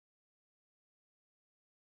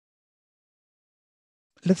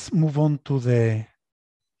let's move on to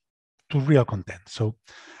real content. So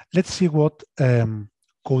let's see what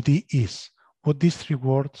Codee is, what these three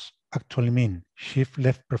words actually mean: shift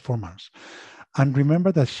left performance. And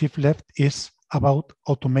remember that shift left is about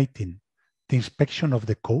automating the inspection of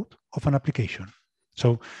the code of an application.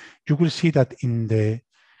 So you will see that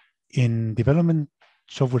in development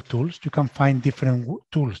software tools, you can find different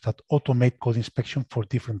tools that automate code inspection for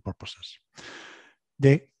different purposes.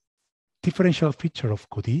 The differential feature of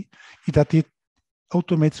Codee is that it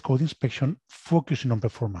automates code inspection focusing on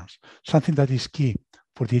performance, something that is key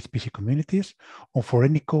for the HPC communities or for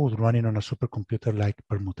any code running on a supercomputer like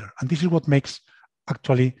Perlmutter. And this is what makes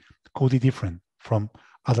actually Codee different from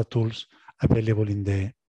other tools available in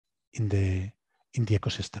the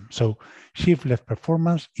ecosystem. So shift left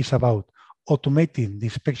performance is about automating the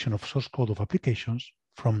inspection of source code of applications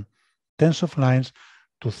from tens of lines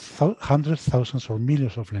to hundreds, thousands, or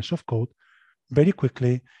millions of lines of code very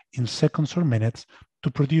quickly in seconds or minutes to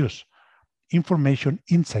produce information,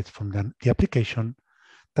 insights from the application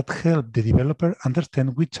that help the developer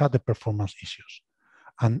understand which are the performance issues.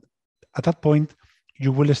 And at that point,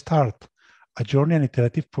 you will start a journey and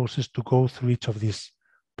iterative process to go through each of these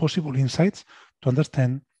possible insights to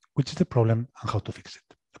understand which is the problem and how to fix it.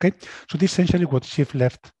 Okay, so this is essentially what shift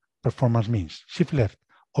left performance means. Shift left,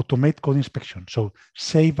 automate code inspection. So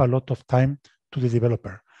save a lot of time to the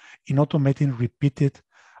developer in automating repeated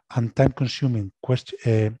and time-consuming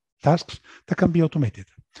tasks that can be automated.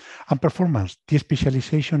 And performance, the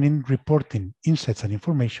specialization in reporting insights and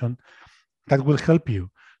information that will help you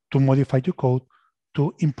to modify your code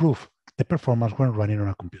to improve the performance when running on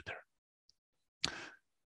a computer.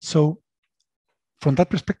 So from that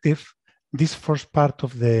perspective, this first part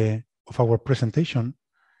of our presentation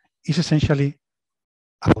is essentially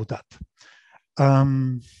about that.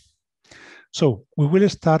 So we will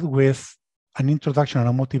start with an introduction and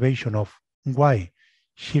a motivation of why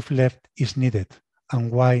shift left is needed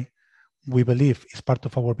and why we believe it's part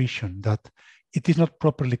of our vision that it is not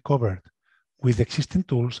properly covered with existing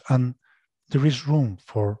tools, and there is room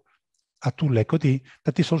for a tool like Codee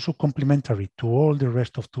that is also complementary to all the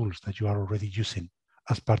rest of tools that you are already using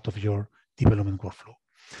as part of your development workflow.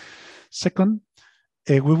 Second,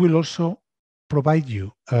 we will also provide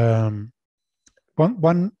you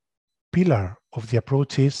one pillar of the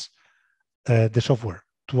approach is the software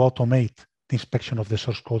to automate the inspection of the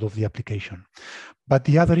source code of the application. But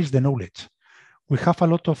the other is the knowledge. We have a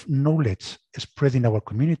lot of knowledge spread in our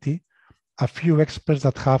community, a few experts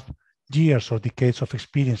that have years or decades of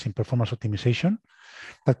experience in performance optimization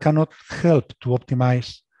that cannot help to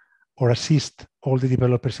optimize or assist all the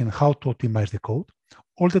developers in how to optimize the code.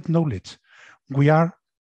 All that knowledge, we are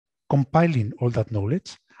compiling all that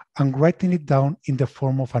knowledge and writing it down in the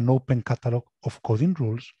form of an open catalog of coding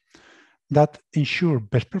rules that ensure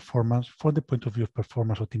best performance from the point of view of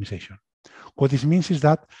performance optimization. What this means is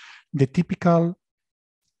that the typical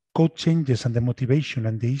code changes and the motivation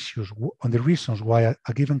and the issues and the reasons why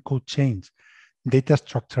a given code change, data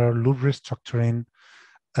structure, loop restructuring,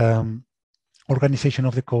 organization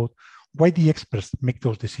of the code, why the experts make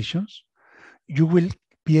those decisions, you will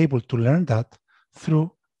be able to learn that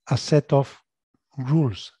through a set of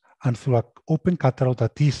rules and through an open catalog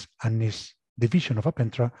that is and is the vision of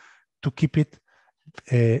Appentra to keep it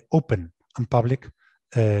open and public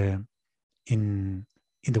in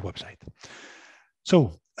the website.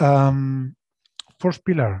 So first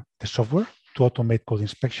pillar, the software to automate code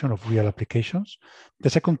inspection of real applications. The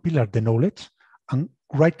second pillar, the knowledge, and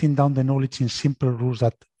writing down the knowledge in simple rules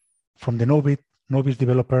that from the novice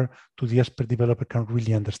developer to the expert developer can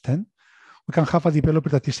really understand. We can have a developer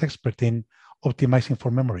that is expert in optimizing for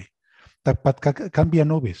memory, but can be a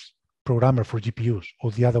novice programmer for GPUs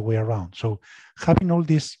or the other way around. So having all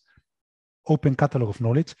this open catalog of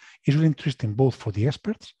knowledge is really interesting both for the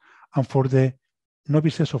experts and for the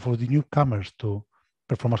novices or for the newcomers to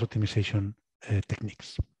performance optimization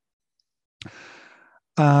techniques.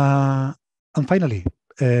 And finally,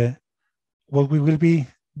 what we will be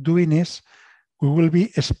doing is we will be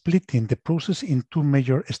splitting the process in two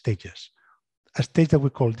major stages. A stage that we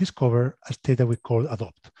call discover, a stage that we call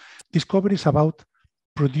adopt. Discover is about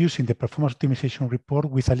producing the performance optimization report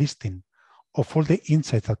with a listing of all the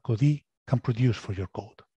insights that Codee can produce for your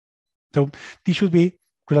code. So this should be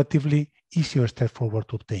relatively easy or straightforward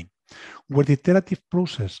to obtain. Where the iterative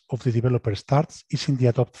process of the developer starts is in the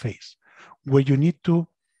adopt phase, where you need to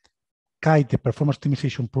guide the performance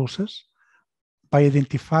optimization process by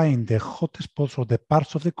identifying the hotspots or the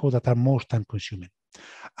parts of the code that are most time consuming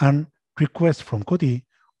and request from Codee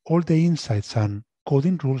all the insights and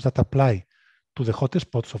coding rules that apply to the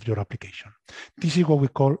hotspots of your application. This is what we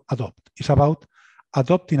call adopt. It's about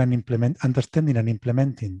adopting and understanding and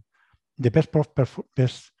implementing the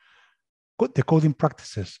the coding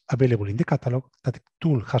practices available in the catalog that the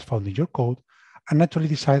tool has found in your code, and naturally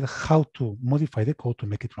decide how to modify the code to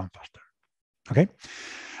make it run faster. Okay,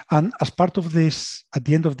 and as part of this, at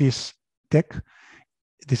the end of this deck,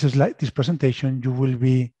 this presentation, you will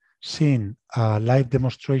be seeing a live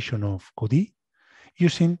demonstration of Codee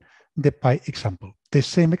using the Pi example, the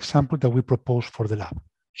same example that we proposed for the lab,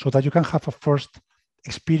 so that you can have a first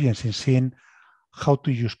experience in seeing how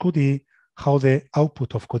to use Codee, how the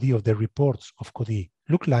output of Codee, of the reports of Codee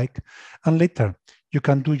look like, and later you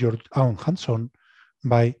can do your own hands-on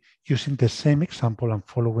by using the same example and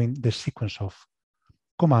following the sequence of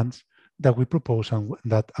commands that we propose and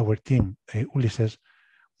that our team, Ulises,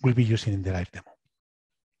 will be using in the live demo.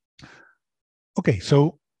 Okay,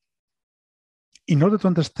 so in order to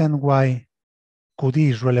understand why Codee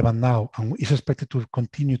is relevant now and is expected to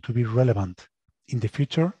continue to be relevant in the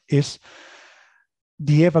future is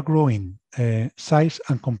the ever-growing size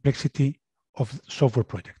and complexity of software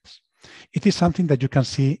projects. It is something that you can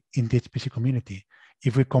see in the HPC community.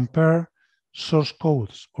 If we compare source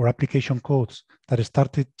codes or application codes that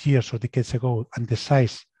started years or decades ago and the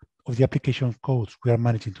size of the application codes we are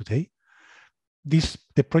managing today,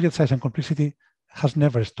 the project size and complexity has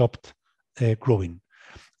never stopped growing.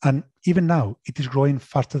 And even now, it is growing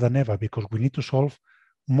faster than ever because we need to solve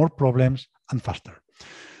more problems and faster.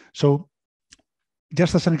 So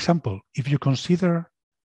just as an example, if you consider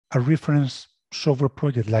a reference software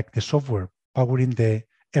project like the software powering the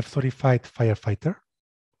F-35 firefighter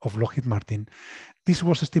of Lockheed Martin, this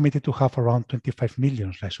was estimated to have around 25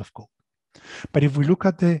 million lines of code. But if we look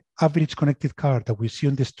at the average connected car that we see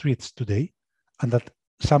on the streets today, and that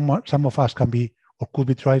some of us can be or could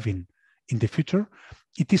be driving in the future,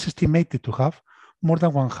 it is estimated to have more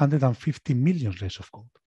than 150 million lines of code.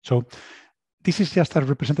 So this is just a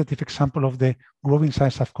representative example of the growing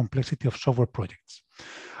size and complexity of software projects.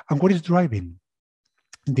 And what is driving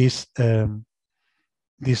this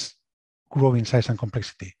growing size and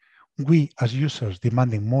complexity? We as users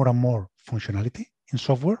demanding more and more functionality in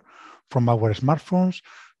software, from our smartphones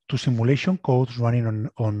to simulation codes running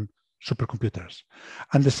on supercomputers.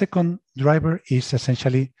 And the second driver is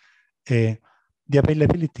essentially the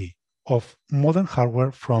availability of modern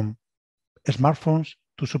hardware from smartphones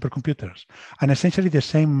to supercomputers. And essentially the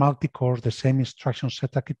same multi-core, the same instruction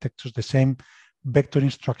set architectures, the same vector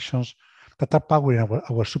instructions that are powering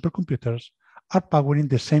our supercomputers are powering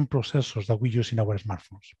the same processors that we use in our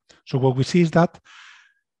smartphones. So what we see is that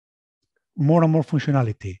more and more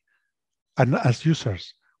functionality, and as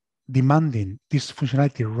users demanding this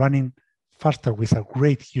functionality running faster with a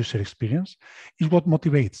great user experience is what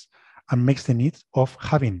motivates and makes the need of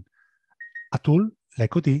having a tool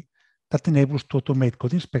like Codee that enables to automate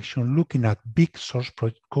code inspection looking at big source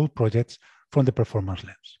code projects from the performance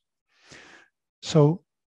lens. So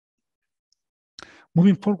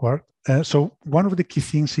moving forward, so one of the key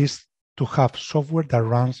things is to have software that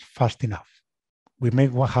runs fast enough. We may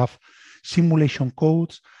have simulation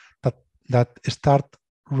codes that start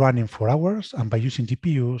running for hours and by using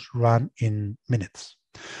GPUs run in minutes.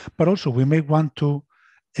 But also we may want to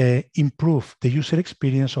improve the user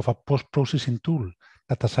experience of a post-processing tool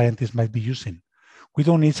that a scientist might be using. We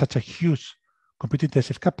don't need such a huge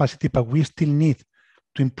compute-intensive capacity, but we still need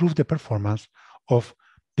to improve the performance of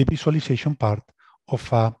the visualization part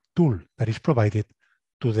of a tool that is provided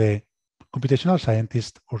to the computational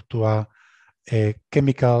scientist or to a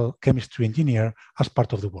chemistry engineer as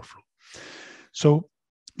part of the workflow. So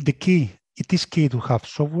it is key to have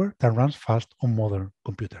software that runs fast on modern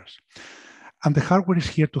computers. And the hardware is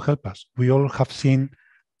here to help us. We all have seen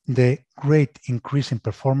the great increase in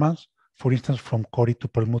performance, for instance, from Codee to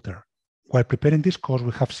Perlmutter. While preparing this course,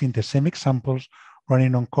 we have seen the same examples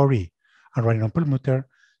running on Codee and running on Perlmutter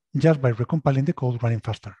just by recompiling the code running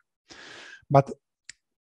faster. But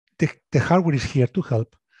the hardware is here to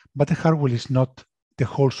help, but the hardware is not the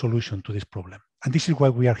whole solution to this problem. And this is why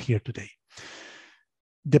we are here today.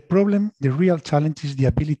 The problem, the real challenge is the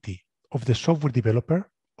ability of the software developer,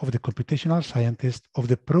 of the computational scientist, of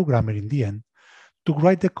the programmer in the end, to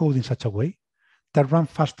write the code in such a way that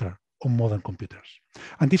runs faster on modern computers.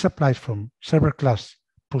 And this applies from server class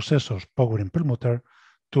processors powering Perlmutter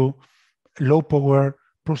to low power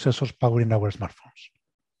processors powering our smartphones.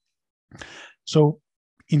 So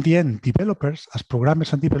in the end, developers, as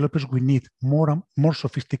programmers and developers, we need more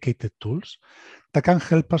sophisticated tools that can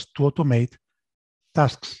help us to automate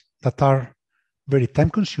tasks that are very time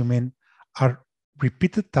consuming, are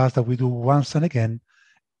repeated tasks that we do once and again.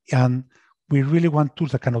 And we really want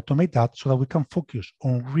tools that can automate that so that we can focus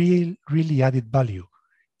on really added value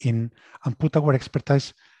and put our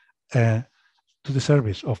expertise to the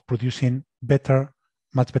service of producing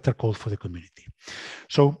much better code for the community.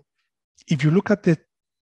 So if you look at the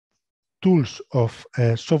tools of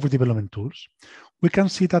software development tools, we can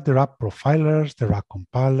see that there are profilers, there are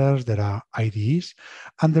compilers, there are IDEs,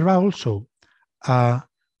 and there are also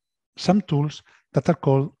some tools that are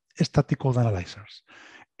called static code analyzers.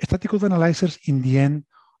 Static code analyzers, in the end,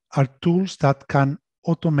 are tools that can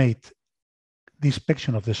automate the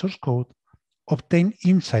inspection of the source code, obtain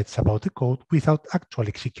insights about the code without actually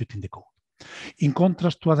executing the code. In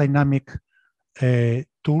contrast to a dynamic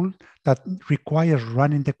tool that requires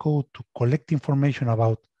running the code to collect information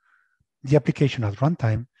about the application at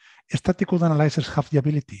runtime, static code analyzers have the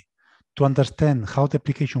ability to understand how the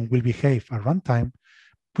application will behave at runtime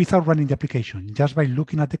without running the application, just by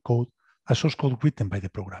looking at the code, a source code written by the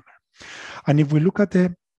programmer. And if we look at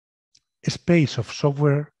the space of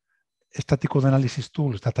software static code analysis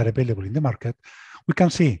tools that are available in the market, we can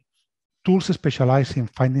see tools specialized in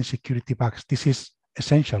finding security bugs. This is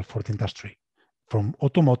essential for the industry, from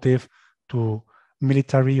automotive to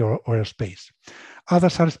military or aerospace.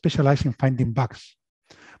 Others are specialized in finding bugs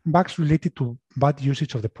related to bad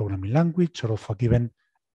usage of the programming language or of a given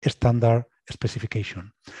standard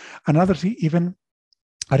specification. And others even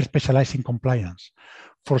are specialized in compliance.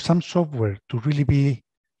 For some software to really be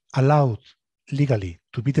allowed legally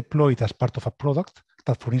to be deployed as part of a product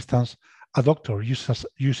that, for instance, a doctor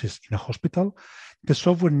uses in a hospital, the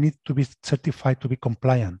software needs to be certified to be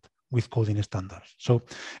compliant with coding standards. So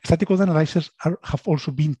static code analyzers have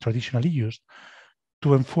also been traditionally used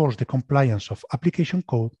to enforce the compliance of application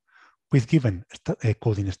code with given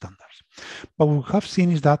coding standards. But what we have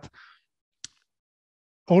seen is that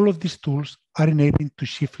all of these tools are enabling to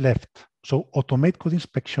shift left, so automate code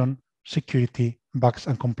inspection, security, bugs,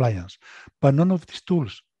 and compliance. But none of these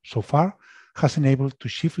tools so far has enabled to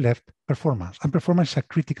shift left performance. And performance is a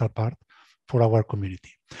critical part for our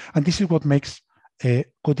community. And this is what makes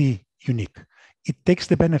Codee unique. It takes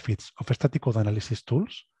the benefits of static code analysis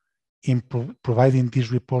tools in providing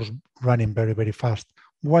these reports running very, very fast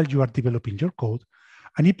while you are developing your code,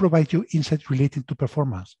 and it provides you insights relating to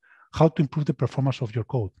performance, how to improve the performance of your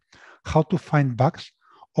code, how to find bugs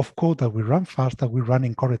of code that will run fast, that will run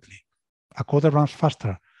incorrectly. A code that runs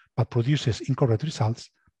faster but produces incorrect results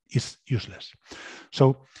is useless.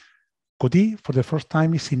 So Codee, for the first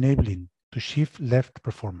time, is enabling to shift left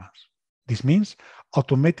performance. This means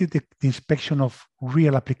automating the inspection of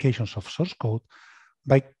real applications of source code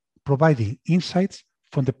by providing insights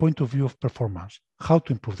from the point of view of performance, how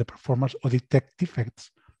to improve the performance or detect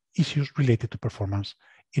defects, issues related to performance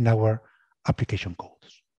in our application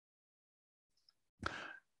codes.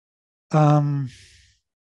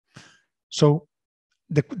 So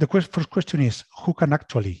the first question is, who can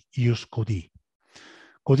actually use Codee?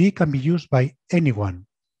 Codee can be used by anyone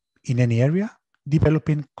in any area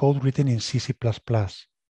developing code written in C++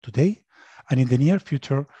 today, and in the near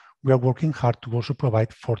future, we are working hard to also provide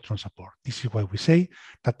Fortran support. This is why we say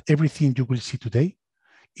that everything you will see today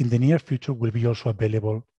in the near future will be also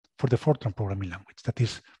available for the Fortran programming language that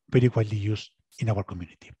is very widely used in our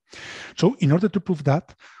community. So in order to prove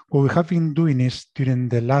that, what we have been doing is, during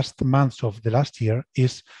the last months of the last year,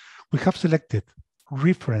 is we have selected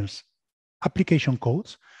reference application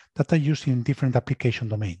codes that are used in different application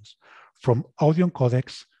domains, from audio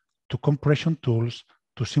codecs to compression tools,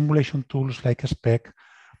 to simulation tools like SPEC,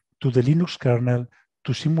 to the Linux kernel,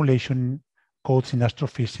 to simulation codes in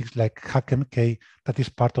astrophysics like HackMK, that is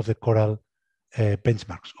part of the Coral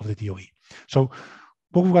benchmarks of the DOE. So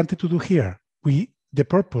what we wanted to do here, the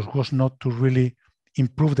purpose was not to really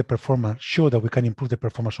improve the performance, show that we can improve the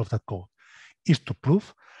performance of that code, is to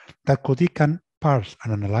prove that Codee can parse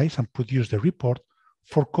and analyze and produce the report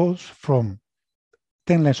for codes from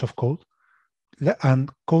 10 lines of code and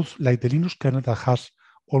codes like the Linux kernel that has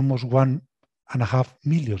almost 1.5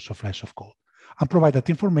 million lines of code, and provide that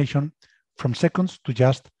information from seconds to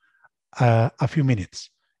just a few minutes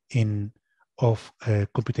of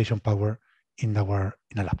computation power in a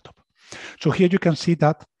laptop. So here you can see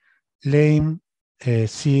that LAME,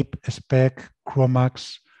 zip, SPEC,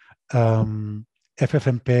 Chromax,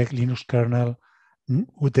 FFmpeg, Linux kernel,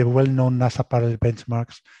 with the well-known NASA parallel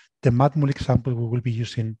benchmarks, the Matmul example we will be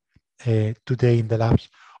using today in the labs,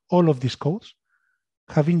 all of these codes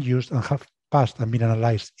have been used and have passed and been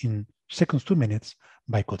analyzed in seconds to minutes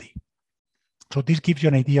by Codee. So this gives you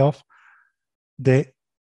an idea of the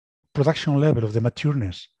production level, of the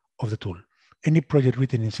matureness of the tool. Any project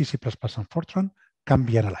written in C++ and Fortran can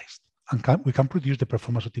be analyzed, and we can produce the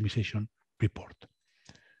performance optimization report.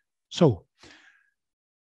 So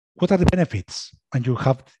What are the benefits? And you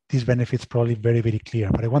have these benefits probably very, very clear,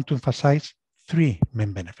 but I want to emphasize three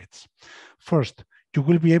main benefits. First, you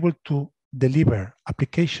will be able to deliver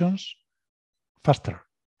applications faster.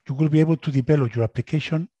 You will be able to develop your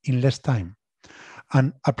application in less time,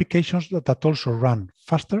 and applications that also run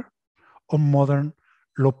faster on modern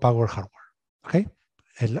low-power hardware, okay,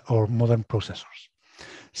 or modern processors.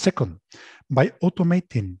 Second, by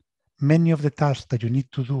automating many of the tasks that you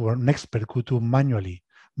need to do or an expert could do manually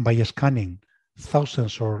by scanning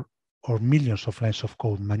thousands or millions of lines of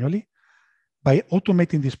code manually, by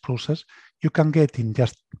automating this process, you can get in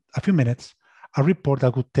just a few minutes a report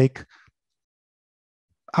that would take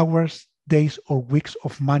hours, days, or weeks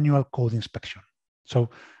of manual code inspection. So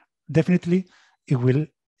definitely it will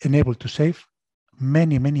enable to save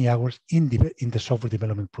many, many hours in the software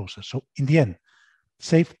development process. So in the end,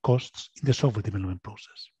 save costs in the software development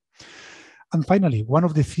process. And finally, one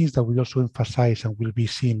of the things that we also emphasize and will be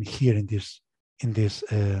seen here in this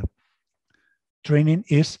training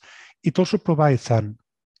is it also provides an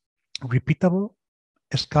repeatable,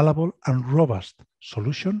 scalable, and robust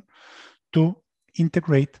solution to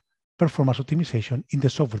integrate performance optimization in the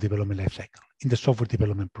software development lifecycle, in the software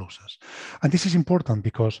development process. And this is important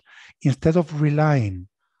because instead of relying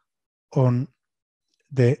on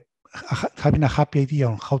having a happy idea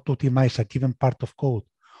on how to optimize a given part of code,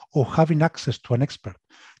 or having access to an expert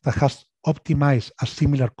that has optimized a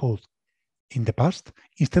similar code in the past,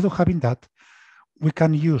 instead of having that, we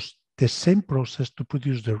can use the same process to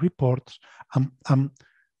produce the reports and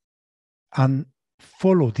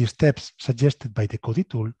follow the steps suggested by the Codee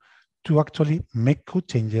tool to actually make code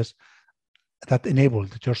changes that enable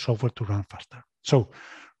your software to run faster. So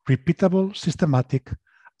repeatable, systematic,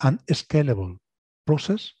 and scalable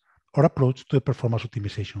process or approach to the performance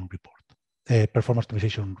optimization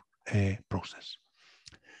process.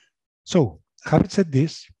 So having said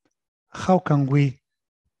this, how can we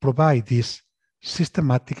provide this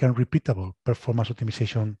systematic and repeatable performance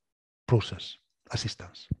optimization process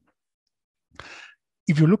assistance?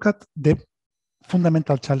 If you look at the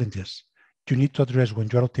fundamental challenges you need to address when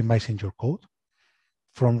you're optimizing your code,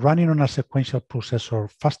 from running on a sequential processor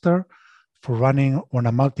faster, for running on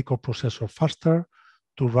a multi-core processor faster,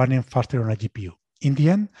 to running faster on a GPU. In the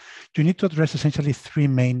end, you need to address essentially three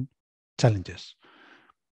main challenges.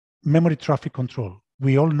 Memory traffic control.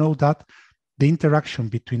 We all know that the interaction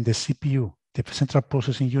between the CPU, the central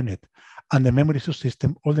processing unit, and the memory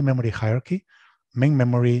subsystem, all the memory hierarchy, main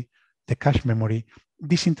memory, the cache memory,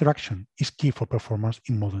 this interaction is key for performance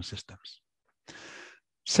in modern systems.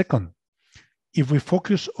 Second, if we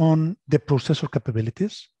focus on the processor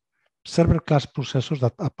capabilities, server class processors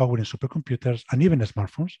that are powering supercomputers and even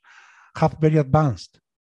smartphones have very advanced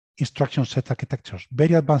instruction set architectures,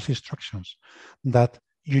 very advanced instructions that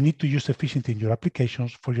you need to use efficiently in your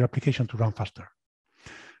applications for your application to run faster.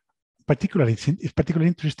 It's particularly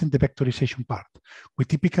interesting the vectorization part. We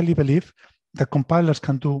typically believe that compilers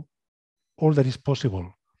can do all that is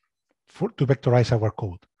possible to vectorize our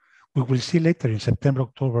code. We will see later in September,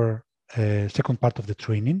 October, second part of the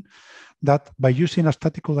training, that by using a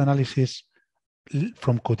static code analysis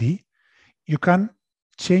from Codee, you can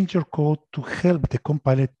change your code to help the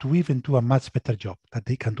compiler to even do a much better job that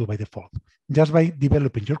they can do by default, just by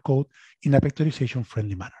developing your code in a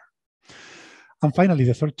vectorization-friendly manner. And finally,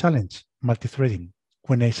 the third challenge, multi-threading.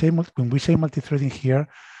 When we say multi-threading here,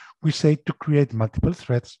 we say to create multiple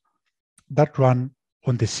threads that run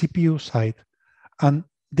on the CPU side and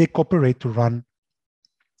they cooperate to run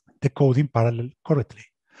the code in parallel correctly.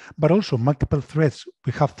 But also multiple threads,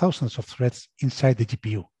 we have thousands of threads inside the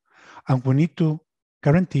GPU. And we need to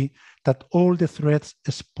guarantee that all the threads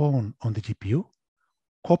spawn on the GPU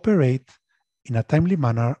cooperate in a timely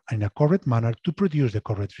manner and in a correct manner to produce the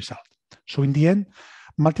correct result. So in the end,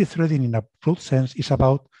 multi-threading in a broad sense is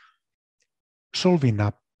about solving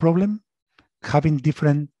a problem, having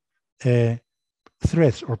different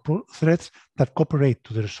threads or threads that cooperate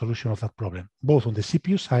to the resolution of that problem, both on the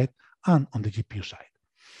CPU side and on the GPU side.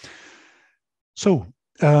 So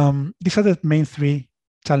these are the main three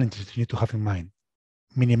challenges you need to have in mind.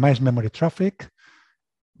 Minimize memory traffic,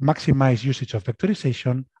 maximize usage of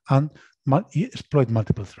vectorization, and exploit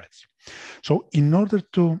multiple threads. So in order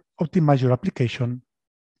to optimize your application,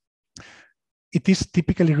 it is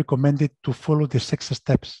typically recommended to follow the 6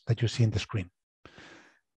 steps that you see in the screen.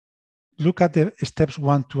 Look at the steps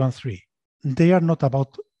 1, 2, and 3. They are not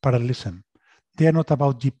about parallelism. They are not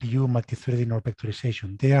about GPU, multi-threading, or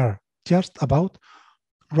vectorization. They are just about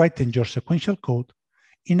writing your sequential code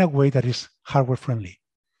in a way that is hardware friendly,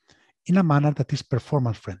 in a manner that is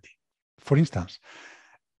performance friendly. For instance,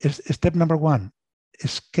 step number 1,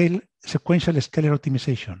 sequential scalar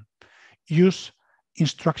optimization. Use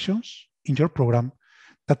instructions in your program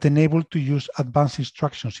that enable to use advanced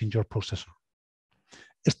instructions in your processor.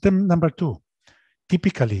 Step number 2,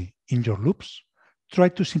 typically in your loops, try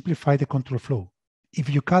to simplify the control flow. If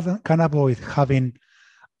you can avoid having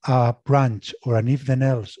a branch or an if then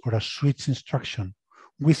else or a switch instruction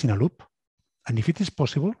within a loop, and if it is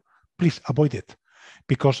possible, please avoid it,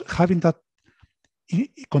 because having that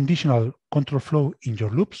conditional control flow in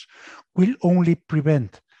your loops will only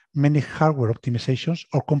prevent many hardware optimizations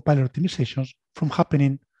or compiler optimizations from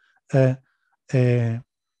happening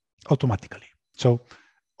automatically. So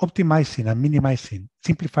optimizing and minimizing,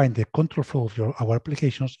 simplifying the control flow of our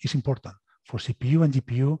applications is important for CPU and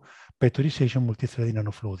GPU, vectorization, multithreading, and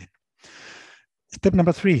offloading. Step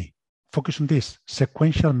number 3, focus on this,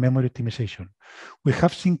 sequential memory optimization. We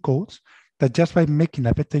have seen codes that just by making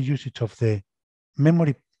a better usage of the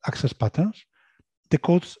memory access patterns, the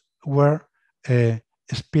codes were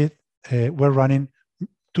running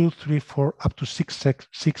 2, 3, 4, up to 6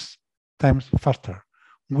 times faster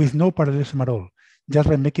with no parallelism at all, just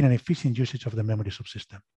by making an efficient usage of the memory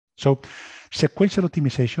subsystem. So sequential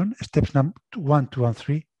optimization, steps 1, 2, and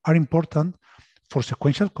 3 are important for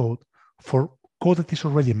sequential code, for code that is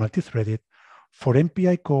already multi-threaded, for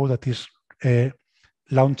MPI code that is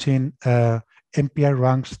launching MPI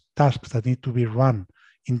ranks tasks that need to be run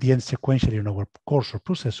in the end sequentially in our cores or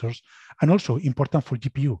processors, and also important for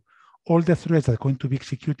GPU. All the threads that are going to be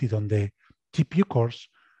executed on the GPU cores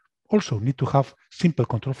also need to have simple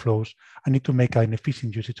control flows and need to make an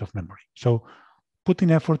efficient usage of memory. So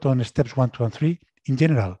putting effort on steps 1, 2, and 3 in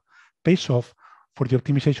general pays off for the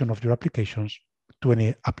optimization of your applications to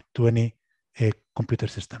any computer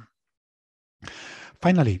system.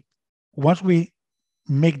 Finally, once we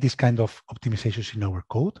make this kind of optimizations in our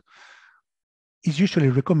code, it's usually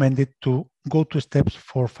recommended to go to steps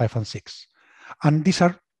 4, 5, and 6. And these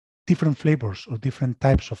are different flavors or different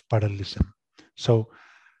types of parallelism. So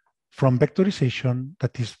from vectorization,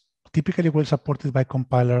 that is typically well supported by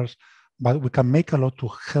compilers, but we can make a lot to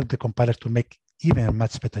help the compilers to make even a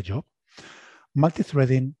much better job,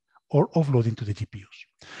 multi-threading, or offloading to the GPUs.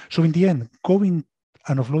 So in the end, going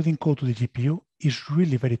and offloading code to the GPU is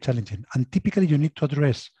really very challenging. And typically you need to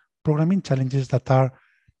address programming challenges that are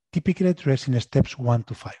typically addressed in steps 1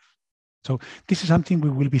 to 5. So this is something we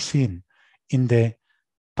will be seeing in the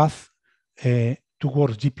path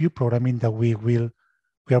towards GPU programming that we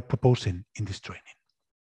are proposing in this training.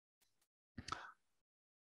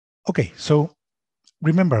 Okay, so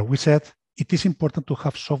remember, we said it is important to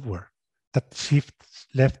have software that shifts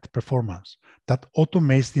left performance, that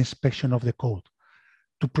automates the inspection of the code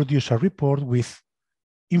to produce a report with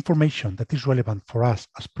information that is relevant for us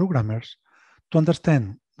as programmers to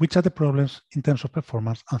understand which are the problems in terms of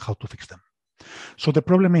performance and how to fix them. So the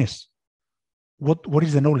problem is, what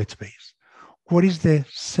is the knowledge base? What is the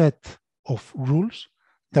set of rules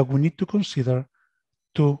that we need to consider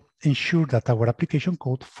to ensure that our application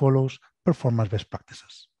code follows performance best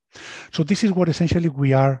practices? So this is what essentially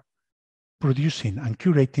we are producing and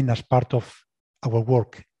curating as part of our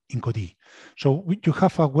work in Codee. So you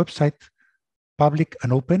have a website, public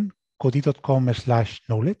and open,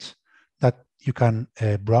 codee.com/knowledge, that you can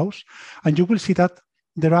browse, and you will see that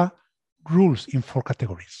there are rules in 4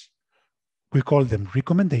 categories. We call them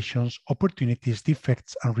recommendations, opportunities,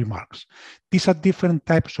 defects, and remarks. These are different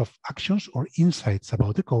types of actions or insights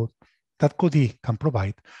about the code that Codee can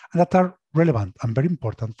provide and that are relevant and very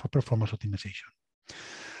important for performance optimization.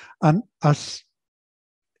 And as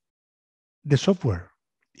the software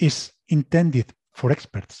is intended for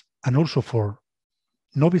experts and also for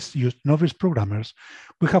novice programmers,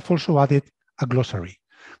 we have also added a glossary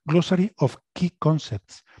of key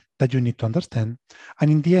concepts that you need to understand.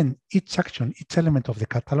 And in the end, each action, each element of the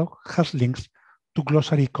catalog has links to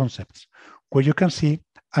glossary concepts, where you can see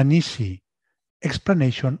an easy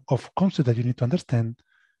explanation of concepts that you need to understand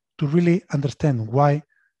to really understand why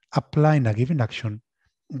applying a given action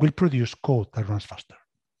will produce code that runs faster.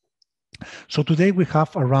 So today we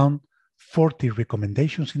have around 40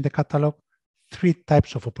 recommendations in the catalog, 3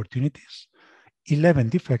 types of opportunities, 11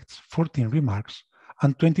 defects, 14 remarks,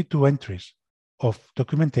 and 22 entries of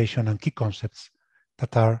documentation and key concepts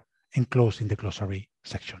that are enclosed in the glossary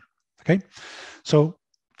section. Okay, so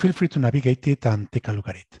feel free to navigate it and take a look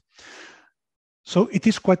at it. So it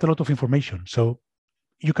is quite a lot of information. So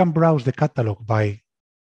you can browse the catalog by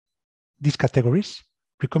these categories: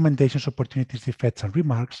 recommendations, opportunities, defects, and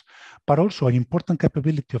remarks. But also an important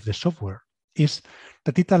capability of the software is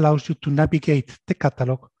that it allows you to navigate the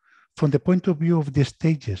catalog from the point of view of the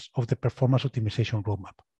stages of the performance optimization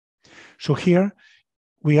roadmap. So here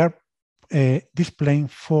we are displaying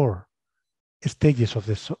 4 stages of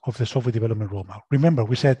the software development roadmap. Remember,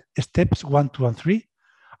 we said steps 1, 2, and 3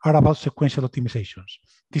 are about sequential optimizations.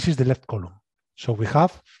 This is the left column. So we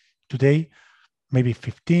have today maybe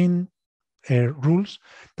 15 rules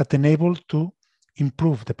that enable to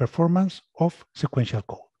improve the performance of sequential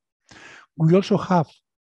code. We also have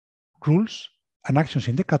rules and actions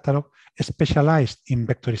in the catalog specialized in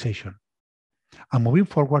vectorization. And moving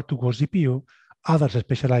forward towards GPU, others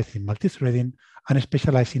specialized in multi-threading and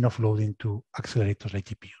specialized in offloading to accelerators like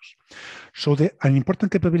GPUs. So an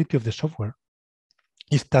important capability of the software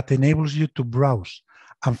is that enables you to browse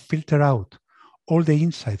and filter out all the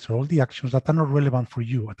insights or all the actions that are not relevant for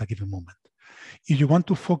you at a given moment. If you want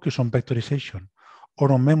to focus on vectorization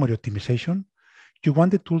or on memory optimization, you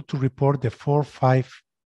want the tool to report the 4 or 5,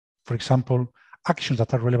 for example, actions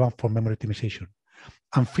that are relevant for memory optimization,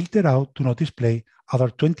 and filter out to not display other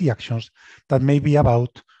 20 actions that may be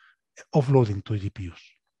about offloading to GPUs,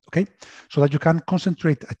 okay? So that you can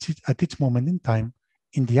concentrate at each moment in time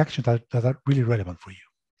in the actions that are really relevant for you.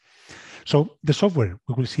 So the software,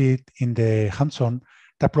 we will see it in the hands-on,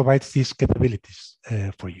 that provides these capabilities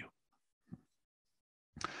for you.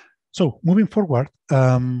 So moving forward,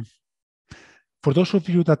 for those of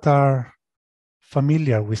you that are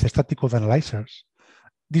familiar with static code analyzers,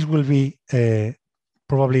 this will be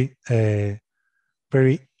probably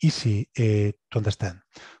very easy to understand.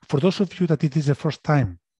 For those of you that it is the first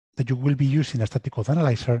time that you will be using a static code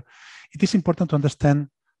analyzer, it is important to understand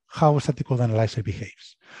how a static code analyzer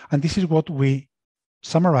behaves. And this is what we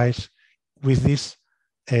summarize with these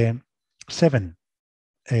 7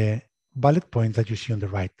 bullet points that you see on the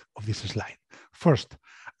right of this slide. First,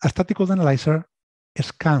 a static code analyzer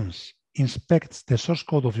scans, inspects the source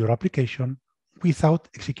code of your application without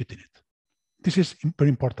executing it. This is very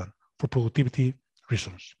important for productivity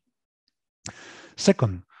reasons.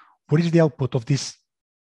 Second, what is the output of this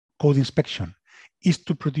code inspection? Is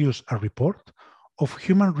to produce a report of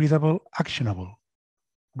human-readable, actionable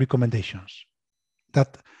recommendations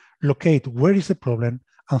that locate where is the problem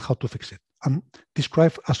and how to fix it, and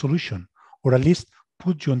describe a solution, or at least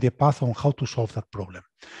put you on the path on how to solve that problem.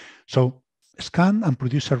 So scan and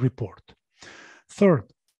produce a report. Third,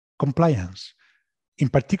 compliance. In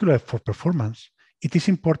particular for performance, it is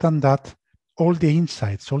important that all the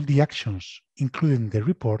insights, all the actions, including the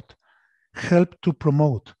report, help to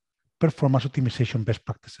promote performance optimization best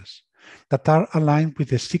practices that are aligned with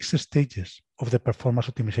the 6 stages of the performance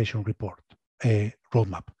optimization report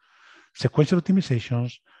roadmap. Sequential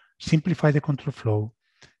optimizations, simplify the control flow,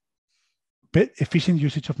 efficient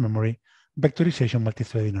usage of memory, vectorization,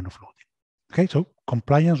 multi-threading, and offloading. Okay, so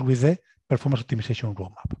compliance with the performance optimization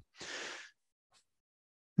roadmap.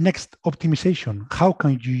 Next, optimization. How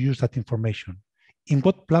can you use that information? In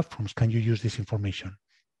what platforms can you use this information?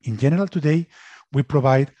 In general, today, we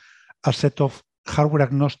provide a set of hardware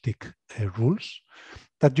agnostic rules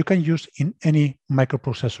that you can use in any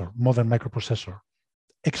microprocessor, modern microprocessor.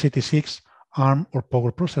 x86, ARM, or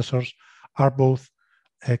Power processors are both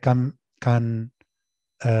can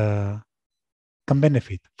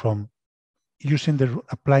benefit from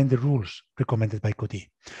applying the rules recommended by Codee.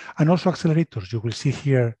 And also accelerators. You will see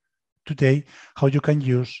here today how you can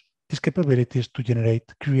use these capabilities to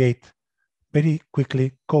create very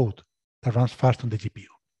quickly code that runs fast on the GPU.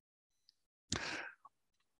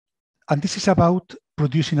 And this is about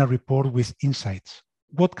producing a report with insights.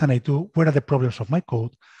 What can I do? Where are the problems of my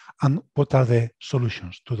code? And what are the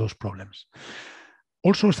solutions to those problems?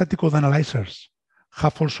 Also, static code analyzers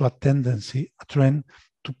have also a trend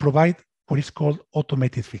to provide what is called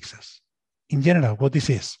automated fixes. In general, what this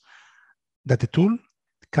is, that the tool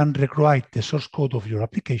can rewrite the source code of your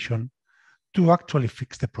application to actually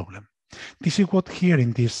fix the problem. This is what here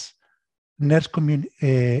in this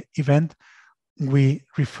NERSC event we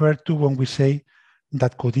refer to when we say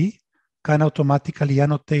that Codee can automatically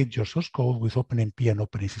annotate your source code with OpenMP and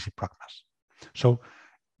OpenACC pragmas. So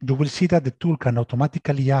you will see that the tool can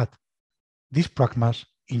automatically add these pragmas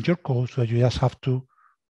in your code so that you just have to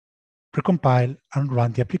recompile and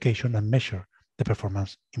run the application and measure the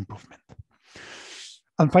performance improvement.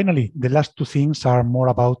 And finally, the last 2 things are more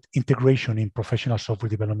about integration in professional software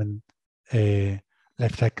development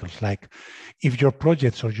life cycles. Like if your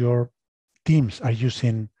projects or your teams are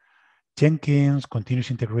using Jenkins,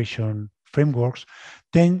 continuous integration frameworks,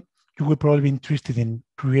 then you will probably be interested in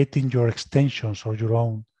creating your extensions or your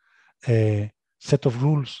own set of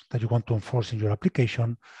rules that you want to enforce in your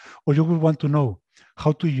application, or you will want to know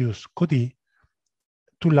how to use Codee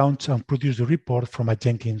to launch and produce the report from a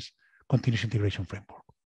Jenkins continuous integration framework.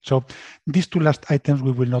 So these 2 last items,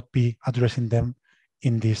 we will not be addressing them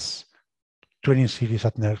in this training series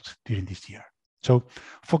at NERSC during this year. So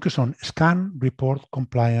focus on scan, report,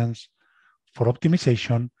 compliance for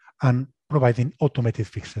optimization, and providing automated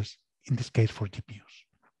fixes, in this case for GPUs.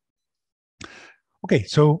 Okay,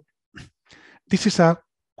 so this is a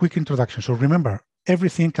quick introduction. So remember,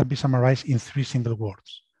 everything can be summarized in 3 single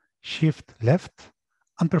words: shift left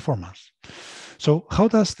and performance. So how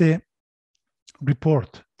does the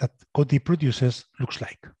report that Codee produces looks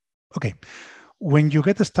like? Okay, when you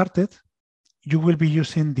get started, you will be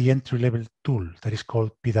using the entry-level tool that is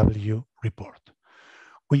called PW Report.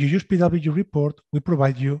 When you use PW Report, we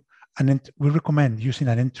provide you we recommend using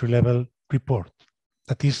an entry-level report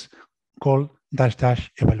that is called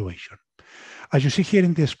 -- evaluation. As you see here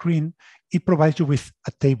in the screen, it provides you with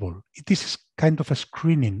a table. This is kind of a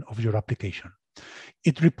screening of your application.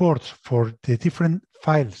 It reports for the different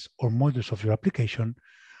files or modules of your application,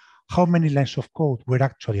 how many lines of code were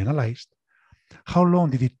actually analyzed, how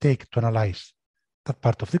long did it take to analyze that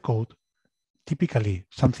part of the code, typically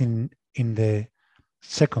something in the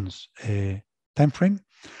seconds time frame,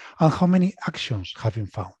 and how many actions have been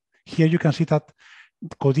found. Here you can see that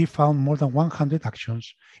Codee found more than 100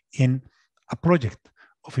 actions in a project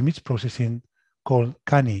of image processing called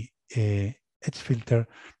Codee Edge Filter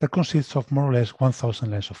that consists of more or less 1,000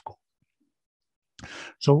 lines of code.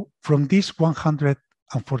 So from these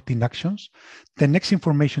 114 actions, the next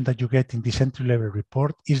information that you get in this entry-level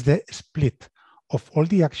report is the split of all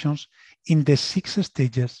the actions in the 6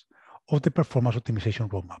 stages of the performance optimization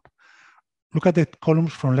roadmap. Look at the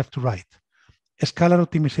columns from left to right. Scalar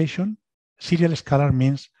optimization, serial scalar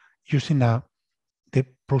means using the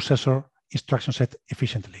processor instruction set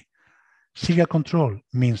efficiently. Serial control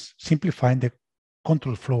means simplifying the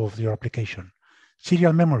control flow of your application.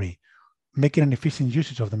 Serial memory, making an efficient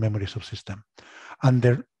usage of the memory subsystem. And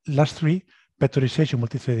the last 3, vectorization,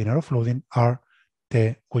 multithreading, and offloading, are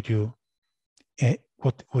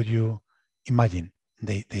what you imagine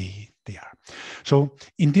they are. So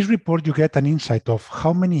in this report, you get an insight of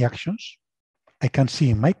how many actions I can see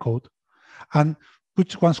in my code and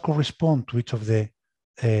which ones correspond to each of the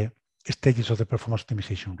stages of the performance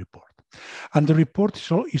optimization report. And the report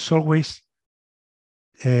is always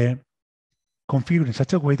configured in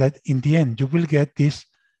such a way that in the end, you will get these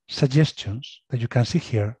suggestions that you can see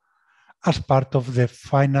here as part of the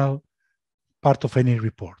final part of any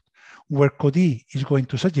report, where Codee is going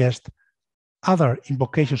to suggest other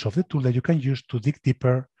invocations of the tool that you can use to dig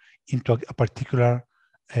deeper into a particular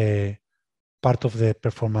part of the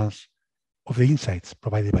performance of the insights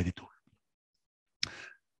provided by the tool.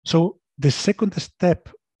 So the second step,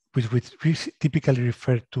 which we typically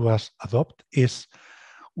refer to as adopt, is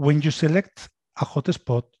when you select a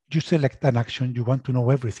hotspot, you select an action, you want to know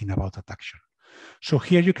everything about that action. So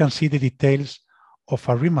here you can see the details of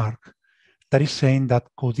a remark that is saying that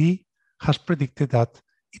Codee has predicted that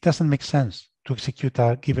it doesn't make sense to execute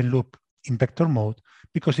a given loop in vector mode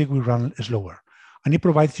because it will run slower. And it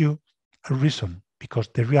provides you a reason, because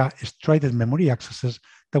there are strided memory accesses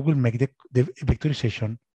that will make the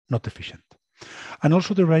vectorization not efficient. And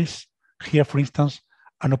also there is here, for instance,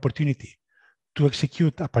 an opportunity to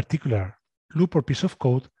execute a particular loop or piece of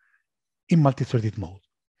code in multi-threaded mode.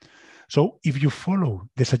 So if you follow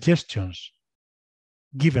the suggestions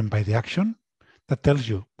given by the action, that tells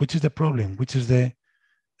you which is the problem, which is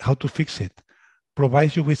how to fix it,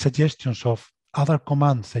 provides you with suggestions of other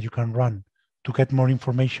commands that you can run to get more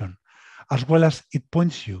information, as well as it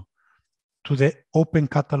points you to the open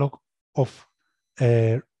catalog of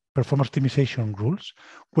performance optimization rules,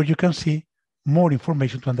 where you can see more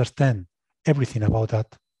information to understand everything about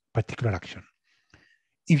that particular action.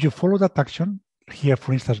 If you follow that action, here,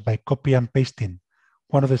 for instance, by copy and pasting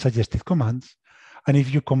one of the suggested commands, and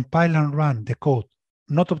if you compile and run the code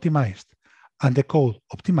not optimized and the code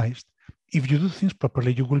optimized, if you do things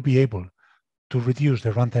properly, you will be able to reduce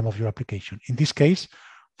the runtime of your application. In this case,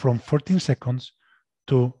 from 14 seconds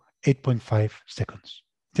to 8.5 seconds,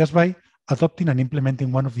 just by adopting and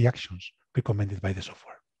implementing one of the actions recommended by the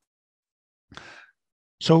software.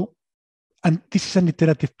 So, and this is an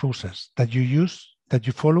iterative process that you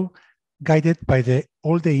follow, guided by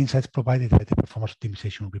all the insights provided by the performance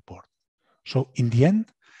optimization report. So in the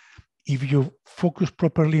end, if you focus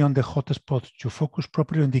properly on the hotspots, you focus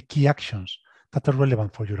properly on the key actions that are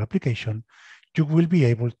relevant for your application, you will be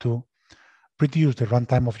able to reduce the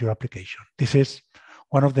runtime of your application. This is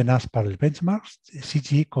one of the NAS parallel benchmarks,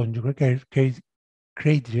 CG conjugate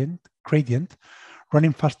gradient,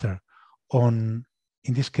 running faster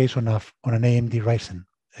in this case, on an AMD Ryzen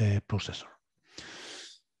processor.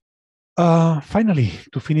 Finally,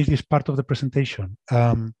 to finish this part of the presentation,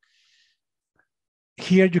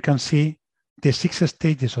 here you can see the 6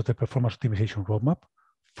 stages of the performance optimization roadmap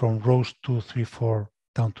from rows 2, 3, 4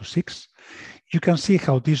 down to 6. You can see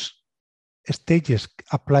how these stages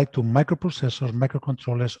apply to microprocessors,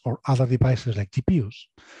 microcontrollers, or other devices like GPUs.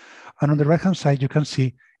 And on the right-hand side, you can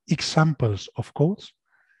see examples of codes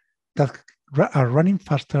that are running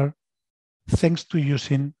faster thanks to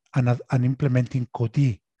using and implementing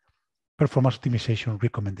Codee performance optimization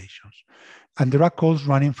recommendations. And there are codes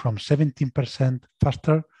running from 17%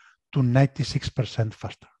 faster to 96%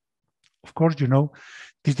 faster. Of course, you know,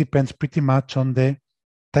 this depends pretty much on the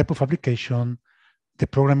type of application, the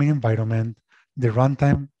programming environment, the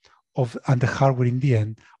runtime and the hardware in the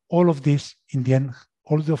end. All of this, in the end,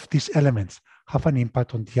 all of these elements have an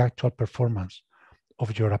impact on the actual performance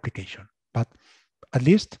of your application. But at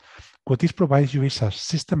least what this provides you is a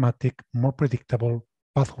systematic, more predictable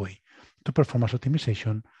pathway to performance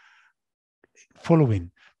optimization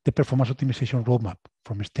following the performance optimization roadmap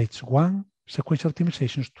from stage 1 sequential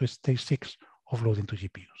optimizations to stage 6 of loading to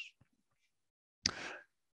GPUs.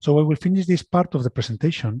 So I will finish this part of the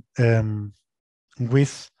presentation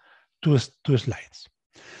with two slides.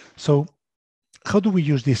 So how do we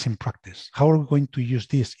use this in practice? How are we going to use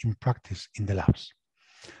this in practice in the labs?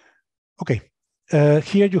 Okay,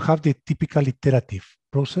 here you have the typical iterative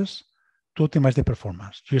process to optimize the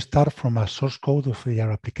performance. You start from a source code of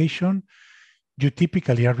your application. You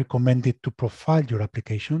typically are recommended to profile your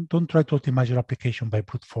application. Don't try to optimize your application by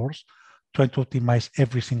brute force. Try to optimize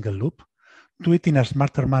every single loop. Do it in a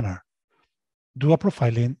smarter manner. Do a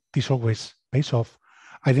profiling. This always pays off.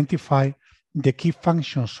 Identify the key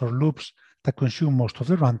functions or loops that consume most of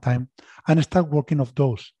the runtime and start working on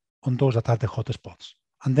those that are the hotspots.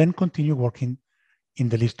 And then continue working in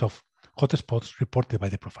the list of hotspots reported by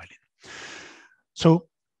the profiling. So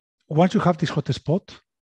once you have this hotspot,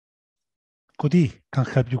 Codee can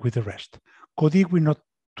help you with the rest. Codee will not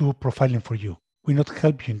do profiling for you. Will not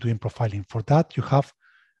help you in doing profiling. For that, you have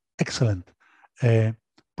excellent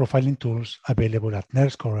profiling tools available at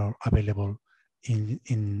NERSC or available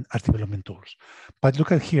in our development tools. But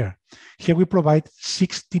look at here. Here we provide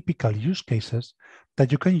 6 typical use cases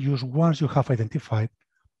that you can use once you have identified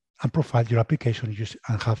and profiled your application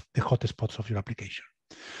and have the hotspots of your application.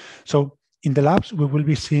 So in the labs, we will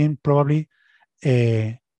be seeing probably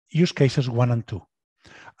use cases 1 and 2,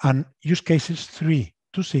 and use cases 3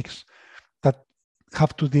 to 6 that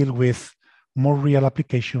have to deal with more real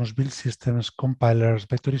applications, build systems, compilers,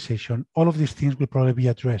 vectorization. All of these things will probably be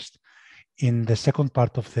addressed in the second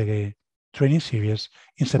part of the training series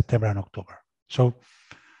in September and October. So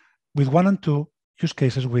with 1 and 2 use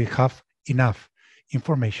cases, we have enough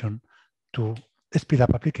information to speed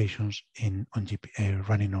up applications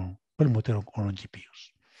running on Perlmutter or on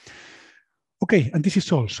GPUs. Okay, and this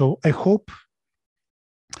is all. So I hope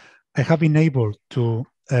I have been able to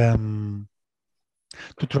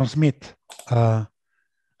transmit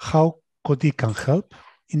how Codee can help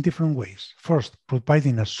in different ways. First,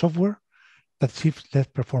 providing a software that achieves less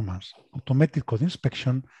performance, automated code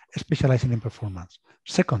inspection, specializing in performance.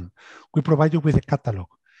 Second, we provide you with a catalog,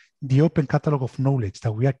 the open catalog of knowledge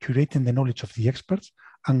that we are curating the knowledge of the experts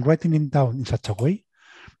and writing it down in such a way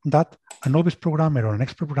that a novice programmer or an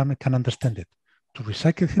expert programmer can understand it, to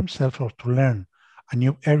recycle himself or to learn a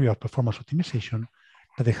new area of performance optimization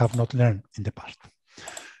that they have not learned in the past.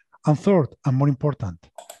 And third, and more important,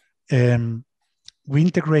 we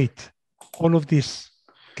integrate all of these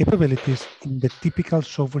capabilities in the typical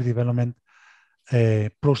software development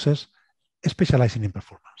process, specializing in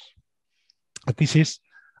performance. But this is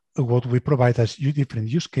what we provide as different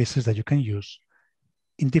use cases that you can use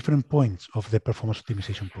in different points of the performance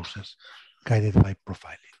optimization process, guided by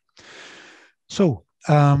profiling. So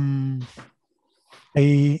I'm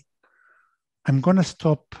going to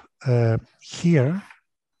stop here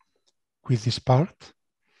with this part.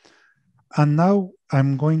 And now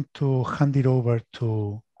I'm going to hand it over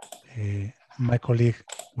to my colleague,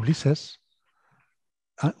 Ulises.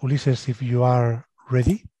 Ulises, if you are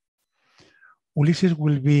ready. Ulises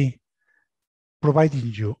will be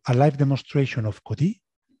providing you a live demonstration of Codee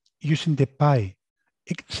using the Pi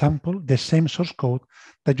example, the same source code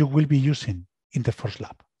that you will be using in the first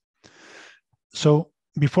lab. So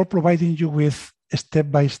before providing you with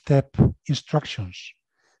step-by-step instructions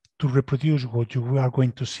to reproduce what you are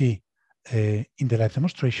going to see in the live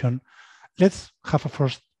demonstration, let's have a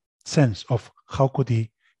first sense of how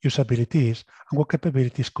Codee usability is and what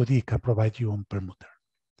capabilities Codee can provide you on Perlmutter.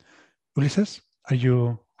 Ulises, are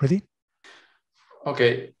you ready?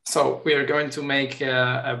 Okay, so we are going to make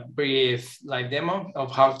a brief live demo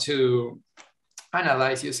of how to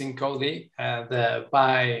analyze using Codee the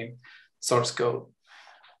Pi source code.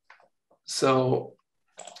 So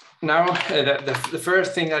Now, the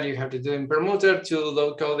first thing that you have to do in Permuter to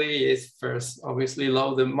load Codee is first, obviously,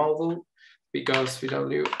 load the model because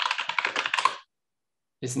VW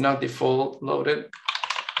is not default loaded.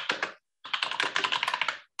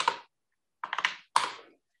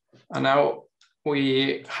 And now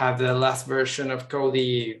we have the last version of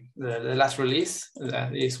Codee, the last release,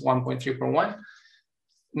 that is 1.3.1.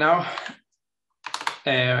 Now,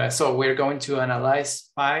 so we're going to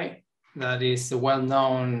analyze pi. That is a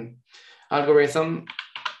well-known algorithm.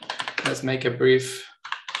 Let's make a brief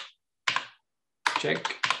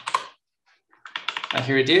check. And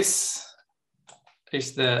here it is.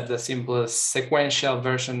 It's the simplest sequential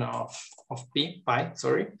version of pi,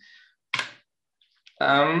 sorry.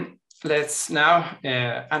 Let's now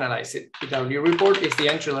analyze it. PW report is the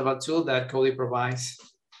entry-level tool that Codee provides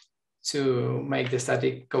to make the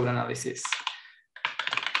static code analysis.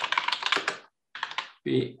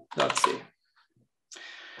 P.c.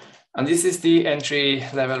 And this is the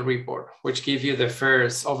entry-level report, which gives you the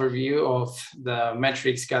first overview of the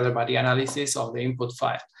metrics gathered by the analysis of the input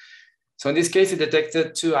file. So in this case, it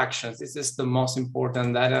detected 2 actions. This is the most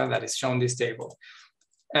important data that is shown in this table.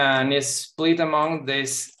 And it's split among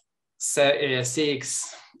these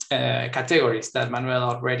 6 categories that Manuel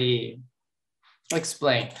already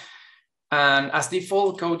explained. And as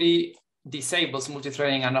default, Codee disables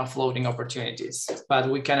multi-threading and offloading opportunities, but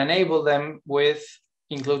we can enable them with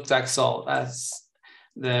include tag sol, as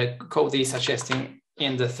the Codee is suggesting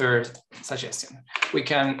in the 3rd suggestion. We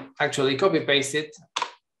can actually copy paste it.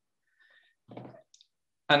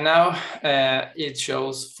 And now it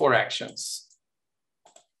shows 4 actions,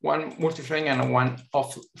 1 multi-threading and 1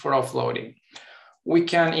 for offloading. We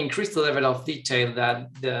can increase the level of detail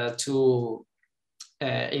that the tool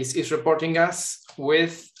is reporting us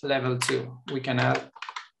with level 2. We can add,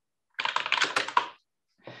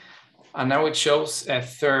 and now it shows a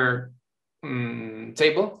 3rd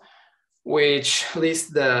table, which lists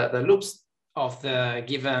the loops of the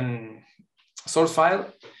given source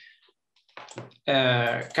file,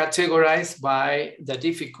 categorized by the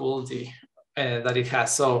difficulty that it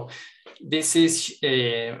has. So this is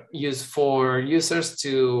used for users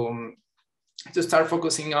to start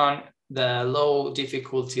focusing on the low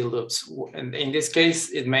difficulty loops. And in this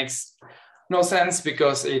case, it makes no sense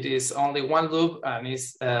because it is only 1 loop and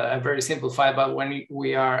it's a very simple file. But when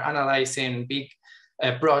we are analyzing big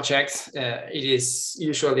projects, it is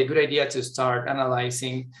usually a good idea to start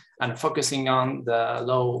analyzing and focusing on the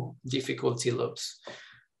low difficulty loops.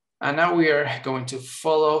 And now we are going to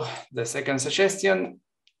follow the 2nd suggestion,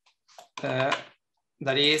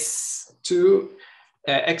 that is to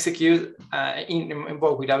execute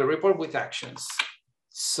invoke without a report with actions.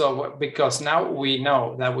 So because now we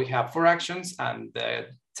know that we have 4 actions and the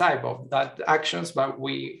type of that actions, but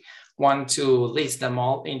we want to list them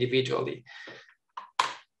all individually.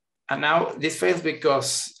 And now this fails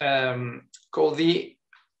because Codee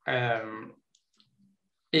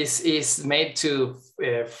is made to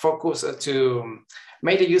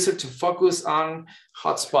make the user to focus on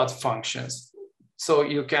hotspot functions. So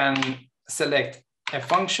you can select a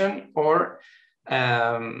function or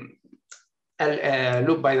a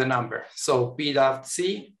loop by the number. So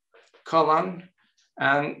P.c colon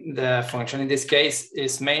and the function in this case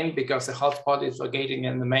is main because the hotspot is located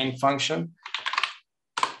in the main function.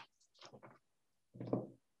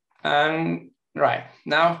 And right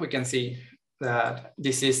now we can see that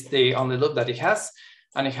this is the only loop that it has,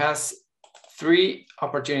 and it has 3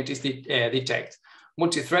 opportunities detect: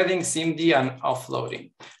 multi-threading, SIMD, and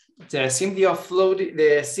offloading. The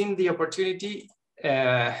SIMD opportunity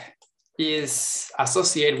is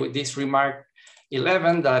associated with this remark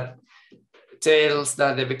 11 that tells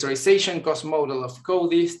that the vectorization cost model of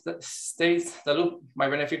Codee states the loop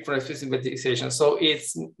might benefit from explicit vectorization. So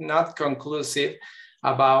it's not conclusive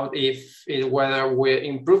about whether we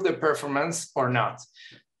improve the performance or not.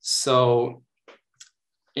 So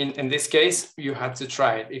in this case, you have to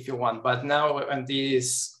try it if you want. But now in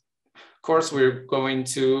this course, we're going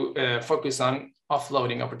to focus on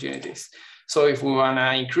offloading opportunities. So if we want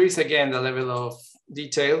to increase again the level of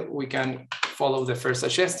detail, we can follow the 1st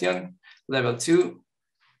suggestion, level 2.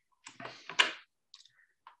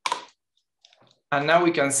 And now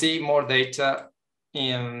we can see more data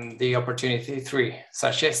in the opportunity 3,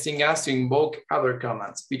 suggesting us to invoke other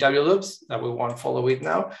commands, PW loops, that we won't follow it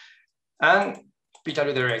now, and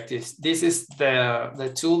PW directives. This is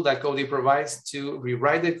the tool that Codee provides to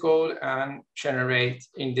rewrite the code and generate,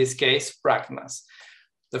 in this case, pragmas.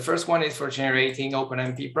 The first one is for generating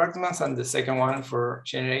OpenMP pragmas, and the second one for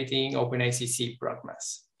generating OpenACC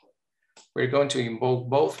pragmas. We're going to invoke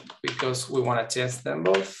both because we want to test them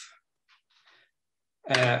both.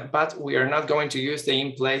 but we are not going to use the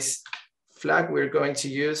in place flag. We're going to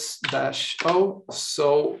use -o,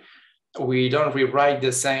 so we don't rewrite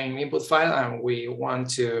the same input file and we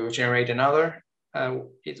want to generate another.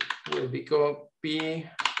 It will be copy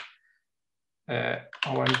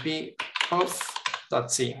OMP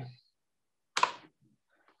of.c.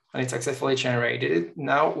 And it's successfully generated.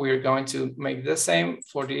 Now we're going to make the same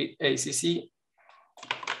for the ACC.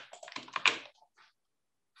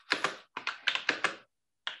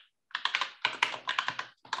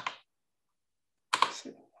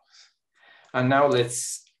 And now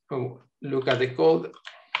let's look at the code.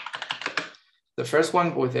 The first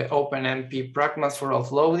one with the OpenMP pragmas for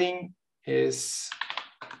offloading is,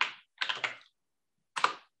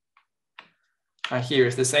 and here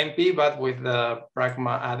is the same P, but with the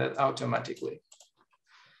pragma added automatically.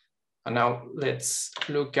 And now let's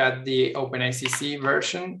look at the OpenACC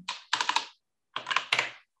version.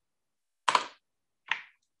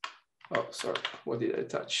 Oh, sorry, what did I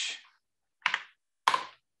touch?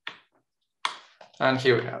 And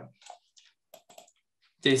here we have.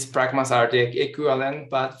 These pragmas are the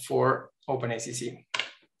equivalent, but for OpenACC.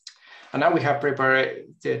 And now we have prepared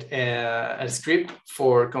a script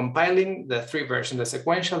for compiling the three versions, the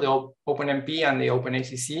sequential, the OpenMP, and the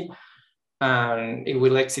OpenACC, and it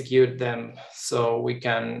will execute them. So we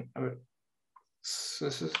can,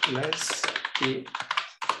 let's see.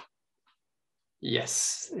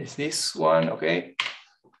 Yes, is this one, okay.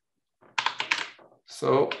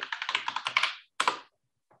 So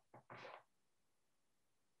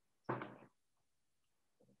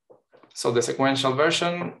the sequential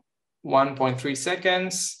version, 1.3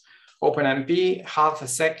 seconds, OpenMP, half a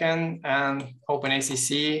second, and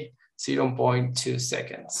OpenACC, 0.2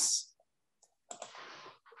 seconds.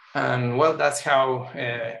 And well, that's how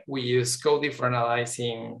we use Codee for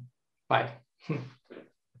analyzing Pi.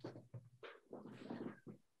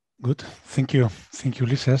 Good, thank you,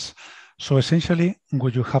 Ulises. So essentially,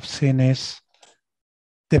 what you have seen is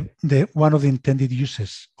one of the intended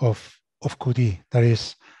uses of Codee, that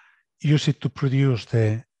is, use it to produce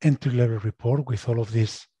the entry-level report with all of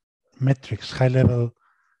these metrics, high-level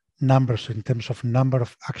numbers in terms of number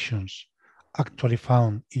of actions actually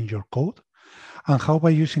found in your code, and how by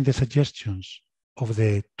using the suggestions of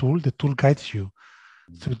the tool guides you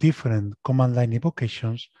through different command line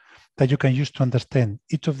invocations that you can use to understand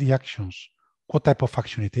each of the actions, what type of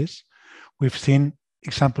action it is. We've seen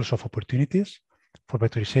examples of opportunities for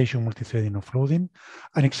vectorization, multi-threading, offloading,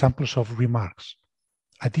 and examples of remarks.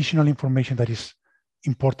 Additional information that is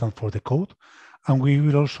important for the code. And we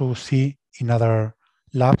will also see in other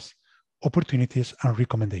labs opportunities and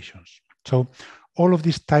recommendations. So all of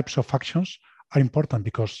these types of actions are important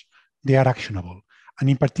because they are actionable. And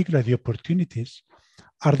in particular, the opportunities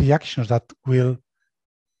are the actions that will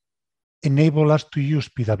enable us to use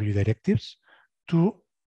PW directives to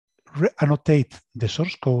annotate the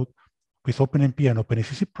source code with OpenMP and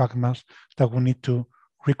OpenACC pragmas that we need to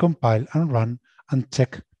recompile and run and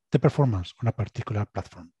check the performance on a particular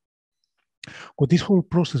platform. What this whole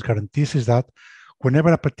process guarantees is that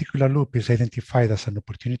whenever a particular loop is identified as an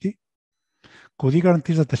opportunity, Codee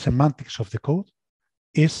guarantees that the semantics of the code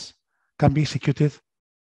can be executed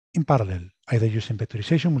in parallel, either using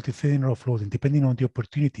vectorization, multi-threading, or offloading, depending on the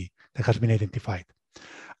opportunity that has been identified.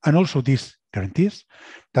 And also this guarantees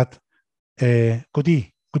that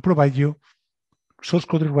Codee will provide you source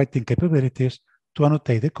code rewriting capabilities to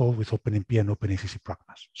annotate the code with OpenMP and OpenACC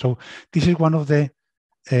pragmas. So this is one of the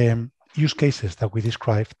use cases that we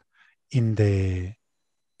described in the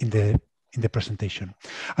presentation.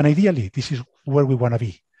 And ideally, this is where we want to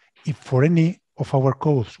be. If for any of our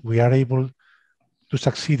codes we are able to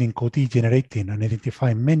succeed in Codee generating and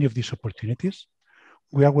identifying many of these opportunities,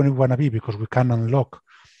 we are where we want to be because we can unlock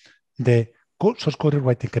the source code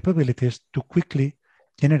rewriting capabilities to quickly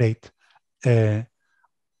generate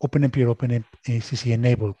OpenMP or OpenACC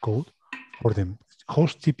enabled code for the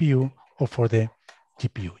host GPU or for the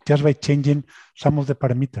GPU, just by changing some of the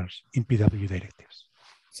parameters in PW directives.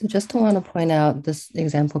 So just want to point out this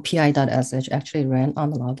example, pi.sh actually ran on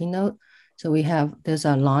the logging node. So there's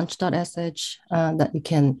a launch.sh that you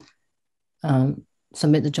can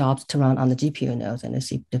submit the jobs to run on the GPU nodes and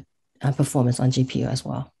see the performance on GPU as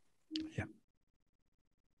well.